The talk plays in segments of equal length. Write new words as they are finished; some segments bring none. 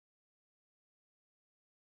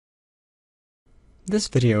This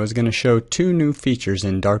video is going to show two new features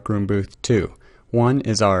in Darkroom Booth 2. One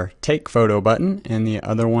is our Take Photo button, and the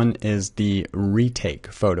other one is the Retake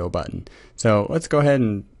Photo button. So let's go ahead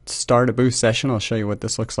and start a booth session. I'll show you what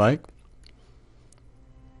this looks like.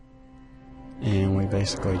 And we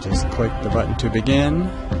basically just click the button to begin.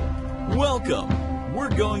 Welcome! We're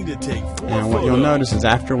going to take 4 And what you'll notice is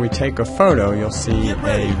after we take a photo, you'll see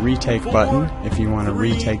a retake button if you want to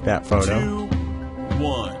retake that photo. 2,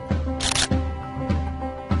 1.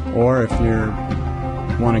 Or if you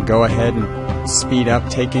want to go ahead and speed up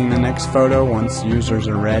taking the next photo once users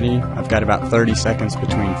are ready. I've got about 30 seconds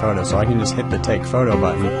between photos, so I can just hit the take photo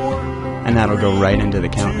button and that'll go right into the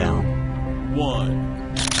countdown.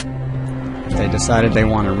 1. If they decided they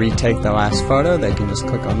want to retake the last photo, they can just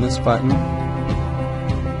click on this button.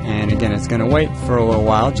 And again, it's going to wait for a little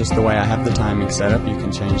while, just the way I have the timing set up. You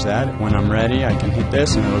can change that. When I'm ready, I can hit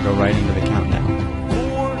this and it'll go right into the countdown.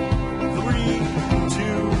 4, 3,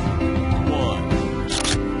 2, 1.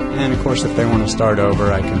 And of course, if they want to start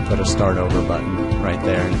over, I can put a start over button right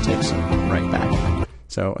there and it takes them right back.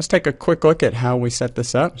 So let's take a quick look at how we set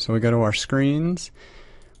this up. So we go to our screens,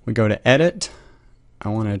 we go to edit. I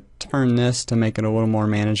want to turn this to make it a little more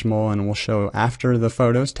manageable, and we'll show after the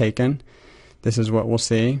photo's taken. This is what we'll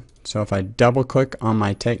see. So if I double click on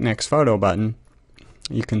my Take Next Photo button,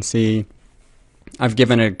 you can see I've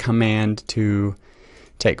given a command to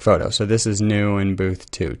take photo. So this is new in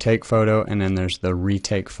Booth 2. Take photo, and then there's the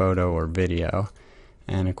retake photo or video.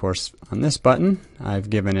 And of course on this button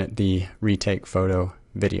I've given it the retake photo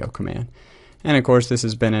video command. And of course this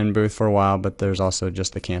has been in Booth for a while, but there's also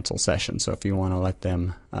just the cancel session. So if you want to let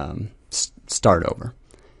them start over.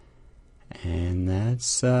 And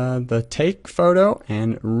that's the Take Photo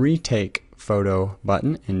and Retake Photo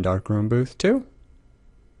button in Darkroom Booth 2.